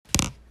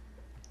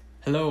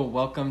Hello,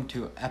 welcome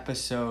to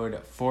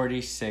episode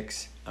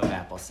 46 of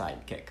Apple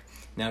Sidekick.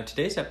 Now,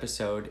 today's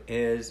episode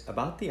is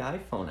about the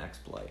iPhone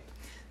exploit.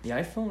 The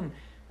iPhone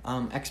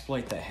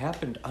exploit that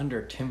happened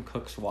under Tim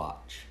Cook's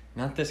watch.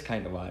 Not this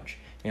kind of watch.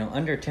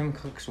 Under Tim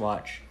Cook's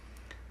watch,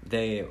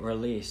 they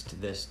released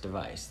this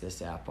device,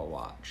 this Apple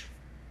Watch.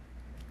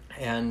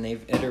 And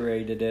they've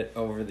iterated it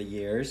over the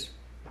years,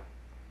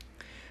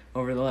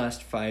 over the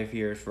last 5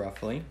 years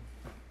roughly.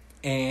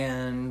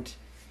 And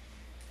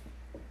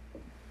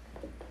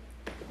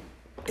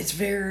it's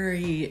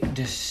very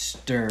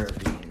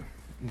disturbing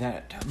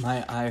that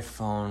my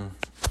iPhone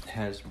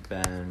has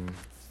been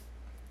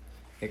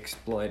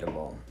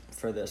exploitable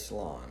for this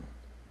long.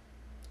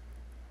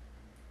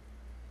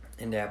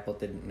 And Apple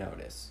didn't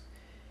notice.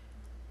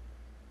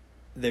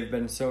 They've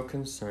been so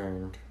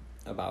concerned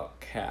about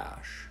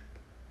cash.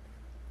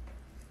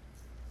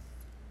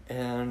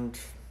 And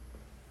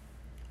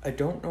I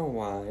don't know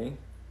why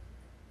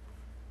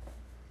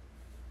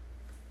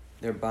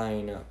they're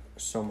buying up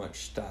so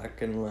much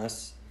stock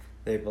unless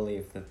they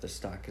believe that the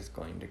stock is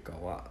going to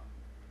go up.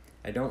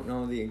 I don't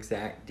know the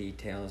exact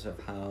details of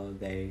how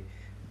they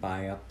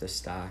buy up the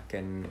stock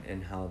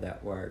and how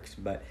that works,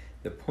 but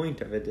the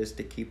point of it is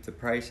to keep the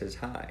prices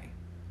high.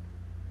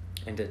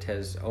 And it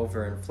has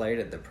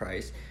overinflated the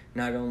price.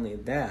 Not only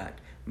that,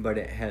 but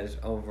it has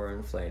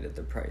overinflated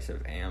the price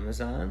of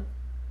Amazon.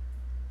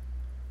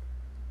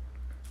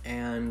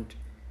 And,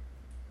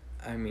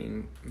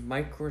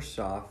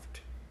 Microsoft,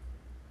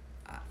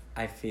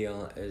 I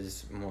feel,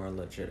 is more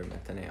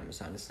legitimate than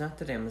Amazon. It's not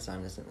that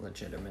Amazon isn't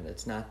legitimate.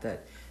 It's not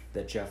that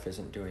Jeff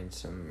isn't doing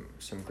some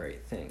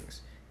great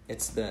things.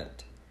 It's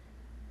that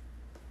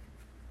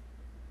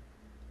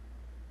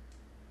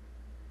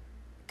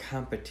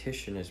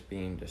competition is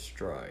being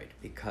destroyed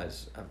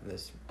because of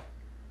this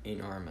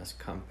enormous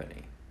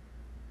company.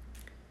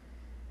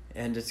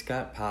 And it's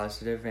got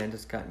positive and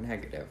it's got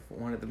negative.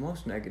 One of the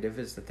most negative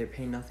is that they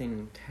pay nothing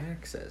in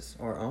taxes,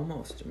 or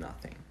almost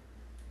nothing.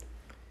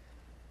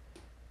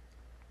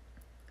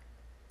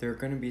 There are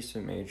going to be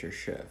some major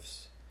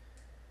shifts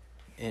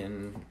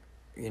in,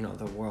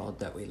 the world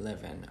that we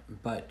live in.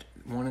 But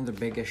one of the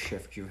biggest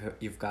shifts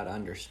you've got to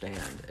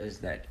understand is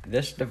that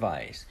this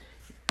device,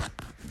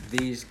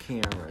 these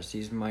cameras,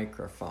 these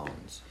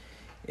microphones,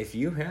 if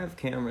you have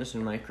cameras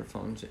and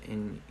microphones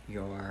in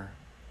your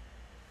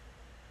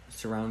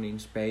surrounding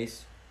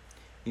space,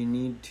 you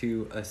need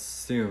to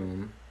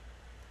assume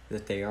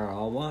that they are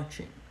all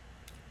watching.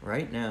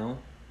 Right now,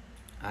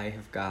 I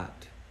have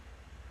got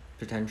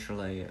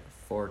potentially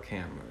 4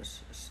 cameras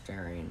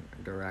staring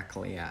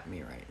directly at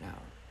me right now.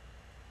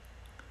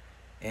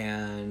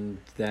 And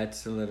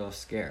that's a little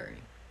scary.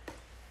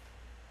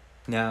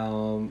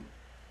 Now,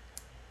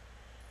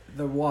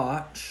 the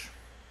watch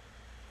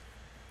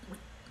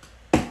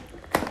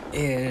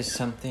is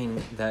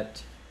something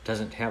that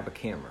doesn't have a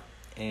camera.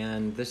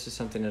 And this is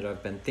something that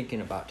I've been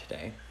thinking about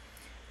today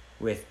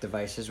with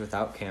devices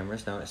without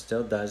cameras. Now, it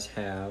still does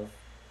have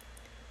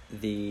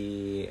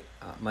the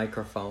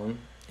microphone,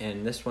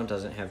 and this one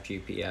doesn't have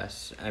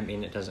GPS.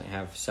 It doesn't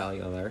have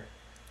cellular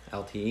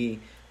LTE,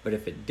 but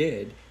if it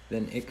did,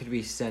 then it could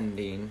be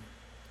sending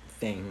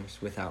things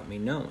without me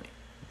knowing.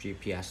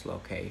 GPS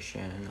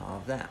location, all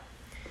of that.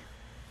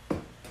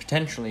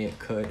 Potentially it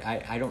could.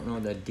 I don't know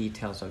the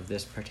details of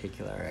this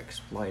particular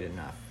exploit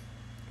enough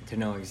to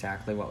know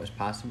exactly what was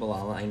possible.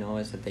 All I know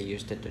is that they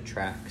used it to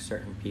track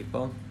certain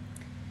people,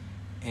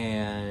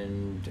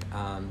 and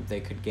they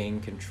could gain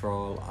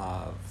control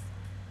of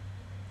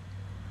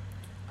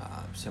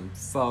some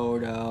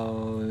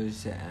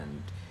photos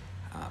and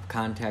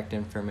contact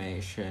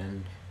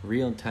information,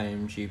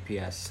 real-time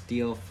GPS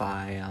steal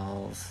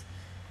files,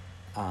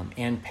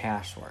 and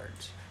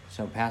passwords.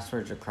 So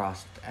passwords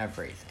across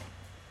everything.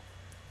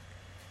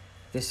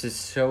 This is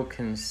so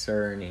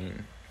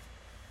concerning.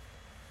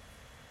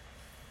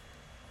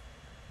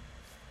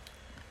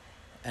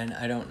 And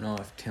I don't know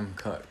if Tim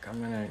Cook.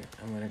 I'm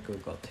gonna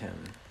Google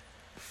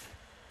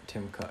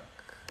Tim Cook.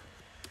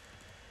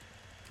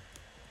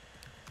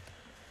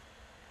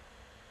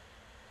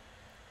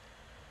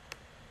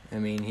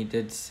 He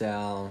did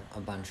sell a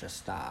bunch of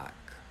stock.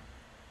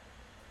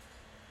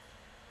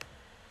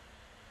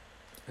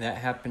 That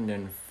happened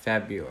in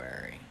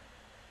February.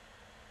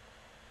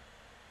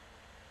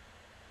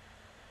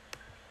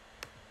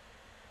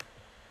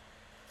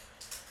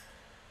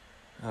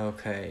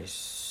 Okay,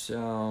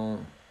 so...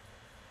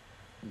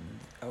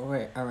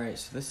 Alright,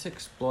 so this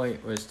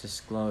exploit was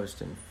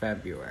disclosed in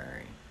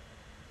February.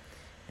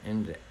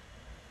 And,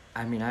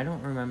 I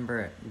don't remember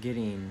it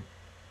getting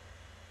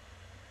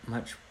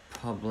much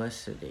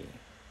publicity.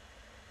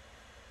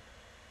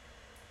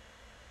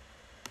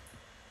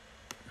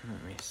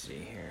 Let me see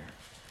here.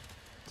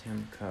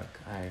 Tim Cook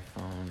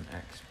iPhone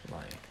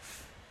exploit.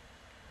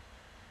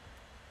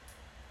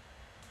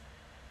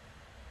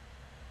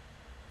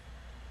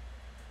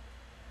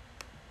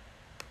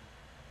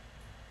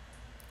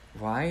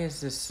 Why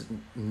is this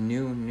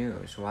new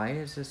news? Why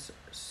is this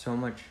so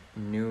much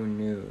new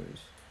news?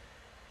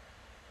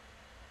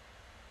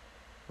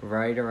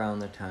 Right around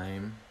the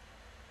time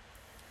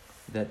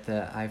that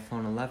the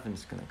iPhone 11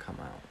 is going to come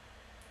out.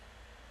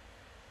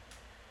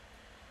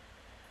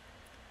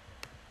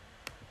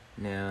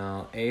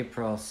 Now,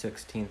 April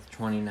 16th,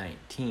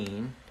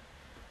 2019,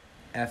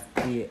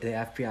 the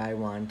FBI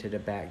wanted a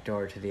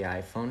backdoor to the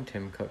iPhone.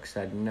 Tim Cook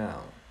said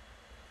no.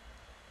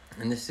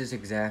 And this is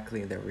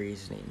exactly the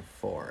reasoning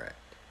for it.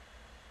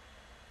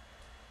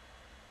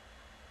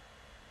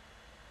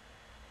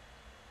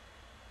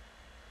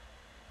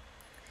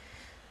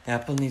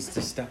 Apple needs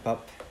to step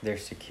up their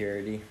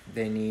security.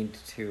 They need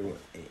to...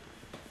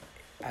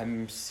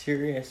 I'm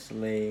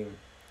seriously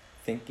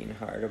thinking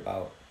hard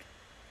about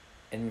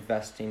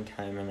investing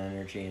time and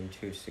energy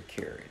into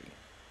security.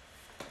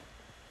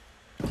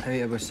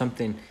 It was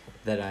something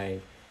that I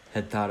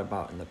had thought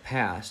about in the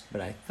past,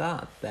 but I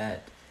thought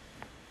that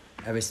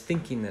I was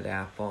thinking that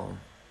Apple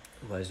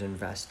was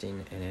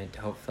investing in it.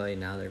 Hopefully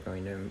now they're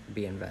going to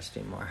be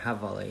investing more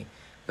heavily,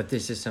 but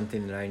this is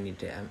something that I need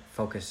to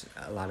focus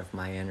a lot of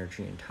my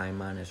energy and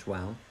time on as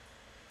well,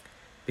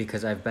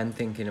 because I've been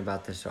thinking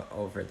about this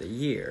over the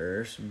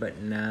years, but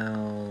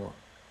now,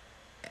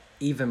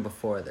 even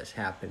before this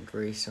happened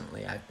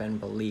recently, I've been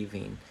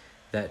believing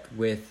that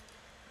with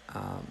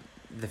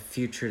the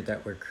future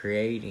that we're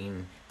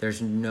creating,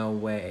 there's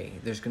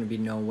going to be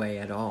no way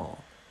at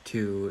all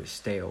to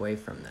stay away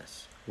from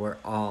this. We're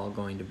all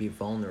going to be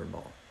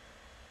vulnerable.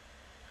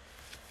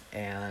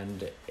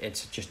 And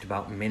it's just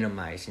about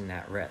minimizing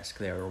that risk.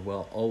 There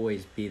will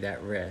always be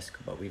that risk,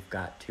 but we've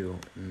got to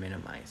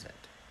minimize it.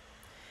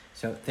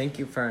 So thank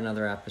you for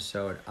another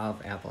episode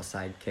of Apple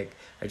Sidekick.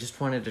 I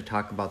just wanted to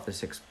talk about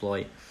this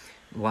exploit.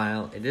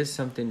 While it is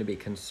something to be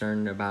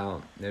concerned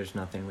about, there's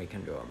nothing we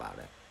can do about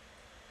it.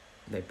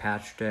 They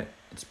patched it.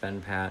 It's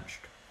been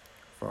patched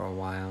for a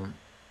while.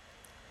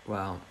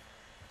 Well,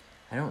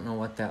 I don't know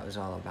what that was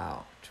all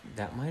about.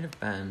 That might have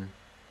been...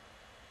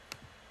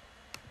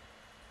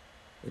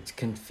 It's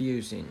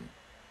confusing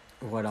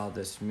what all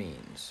this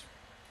means,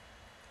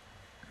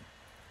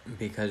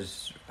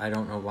 because I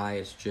don't know why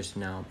it's just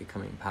now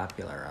becoming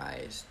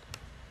popularized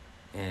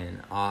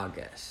in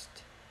August.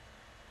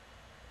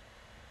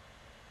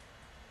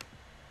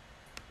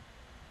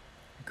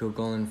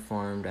 Google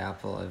informed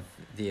Apple of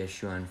the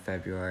issue on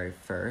February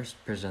 1st,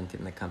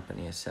 presenting the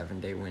company a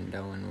 7-day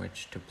window in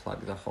which to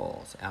plug the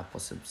holes. Apple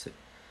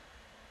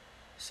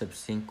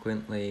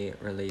subsequently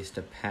released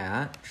a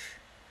patch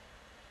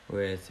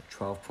with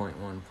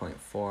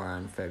 12.1.4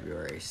 on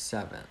February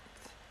 7th.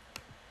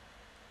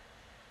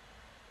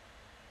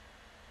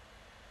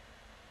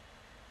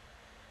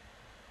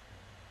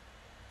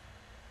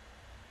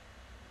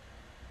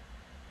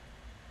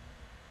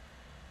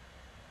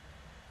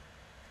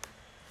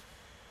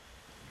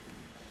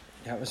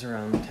 That was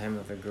around the time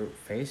of the group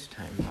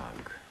FaceTime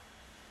bug.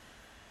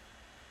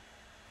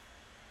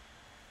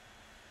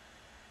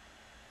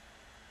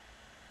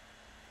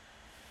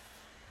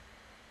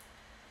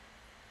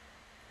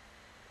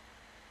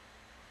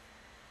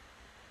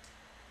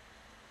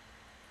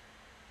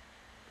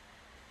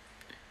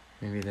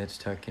 Maybe that's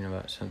talking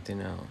about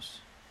something else.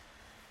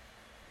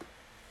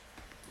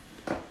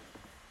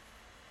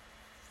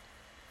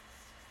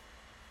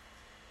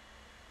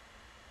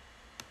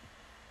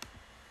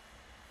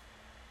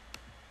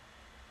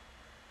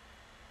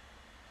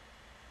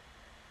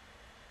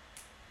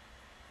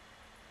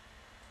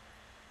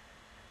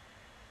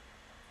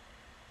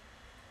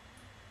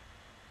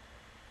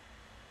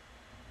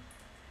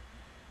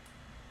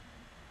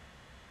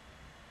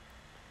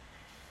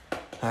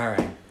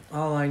 Alright,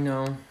 all I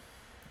know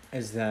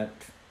is that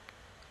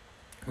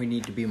we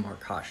need to be more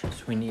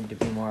cautious. We need to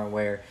be more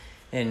aware.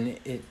 And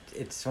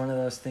it's one of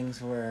those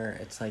things where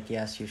it's like,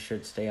 yes, you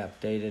should stay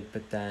updated,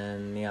 but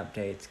then the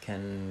updates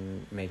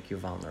can make you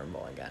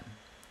vulnerable again.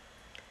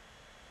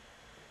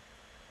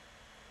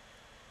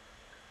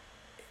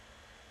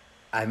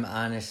 I'm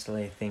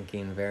honestly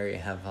thinking very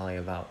heavily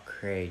about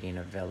creating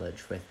a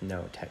village with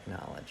no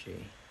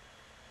technology.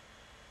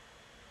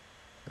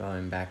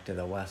 Going back to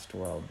the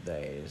Westworld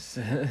days.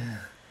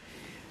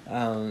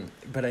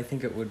 But I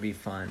think it would be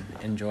fun,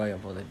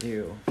 enjoyable to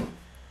do.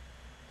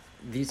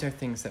 These are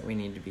things that we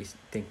need to be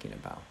thinking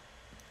about.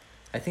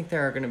 I think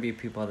there are going to be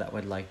people that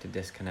would like to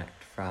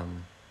disconnect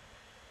from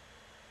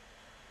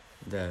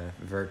the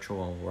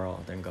virtual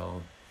world and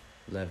go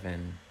live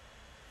in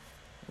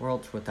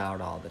worlds without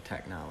all the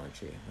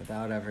technology,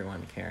 without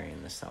everyone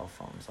carrying the cell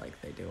phones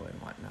like they do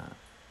and whatnot.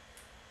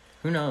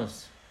 Who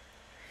knows?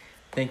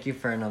 Thank you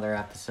for another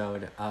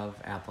episode of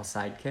Apple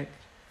Sidekick.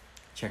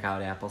 Check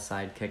out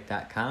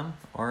applesidekick.com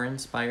or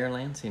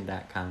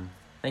inspirelansing.com.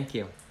 Thank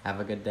you. Have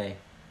a good day.